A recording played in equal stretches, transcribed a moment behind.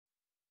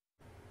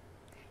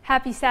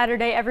Happy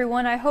Saturday,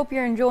 everyone. I hope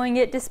you're enjoying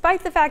it,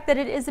 despite the fact that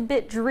it is a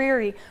bit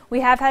dreary.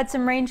 We have had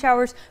some rain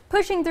showers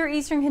pushing through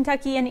eastern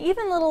Kentucky and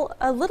even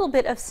a little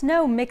bit of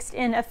snow mixed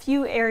in a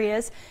few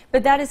areas,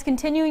 but that is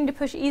continuing to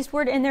push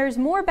eastward and there's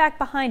more back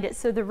behind it.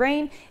 So the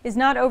rain is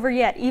not over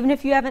yet. Even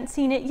if you haven't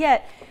seen it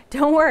yet,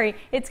 don't worry,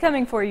 it's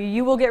coming for you.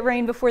 You will get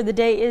rain before the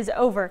day is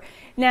over.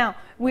 Now,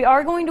 we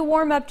are going to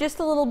warm up just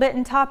a little bit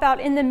and top out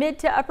in the mid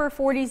to upper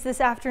 40s this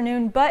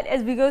afternoon, but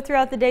as we go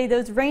throughout the day,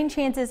 those rain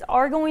chances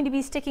are going to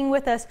be sticking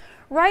with us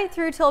right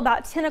through till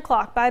about 10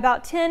 o'clock. By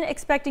about 10,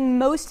 expecting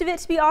most of it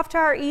to be off to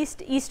our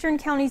east. Eastern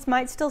counties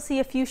might still see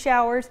a few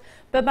showers,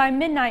 but by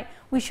midnight,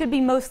 we should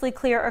be mostly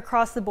clear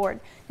across the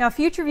board. Now,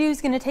 Future View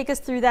is going to take us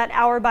through that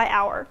hour by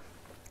hour.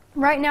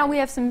 Right now, we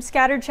have some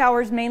scattered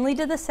showers mainly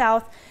to the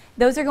south.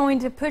 Those are going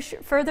to push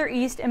further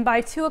east, and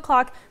by 2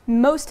 o'clock,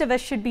 most of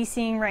us should be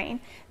seeing rain.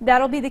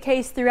 That'll be the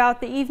case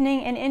throughout the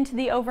evening and into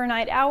the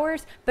overnight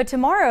hours, but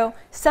tomorrow,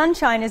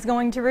 sunshine is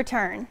going to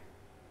return.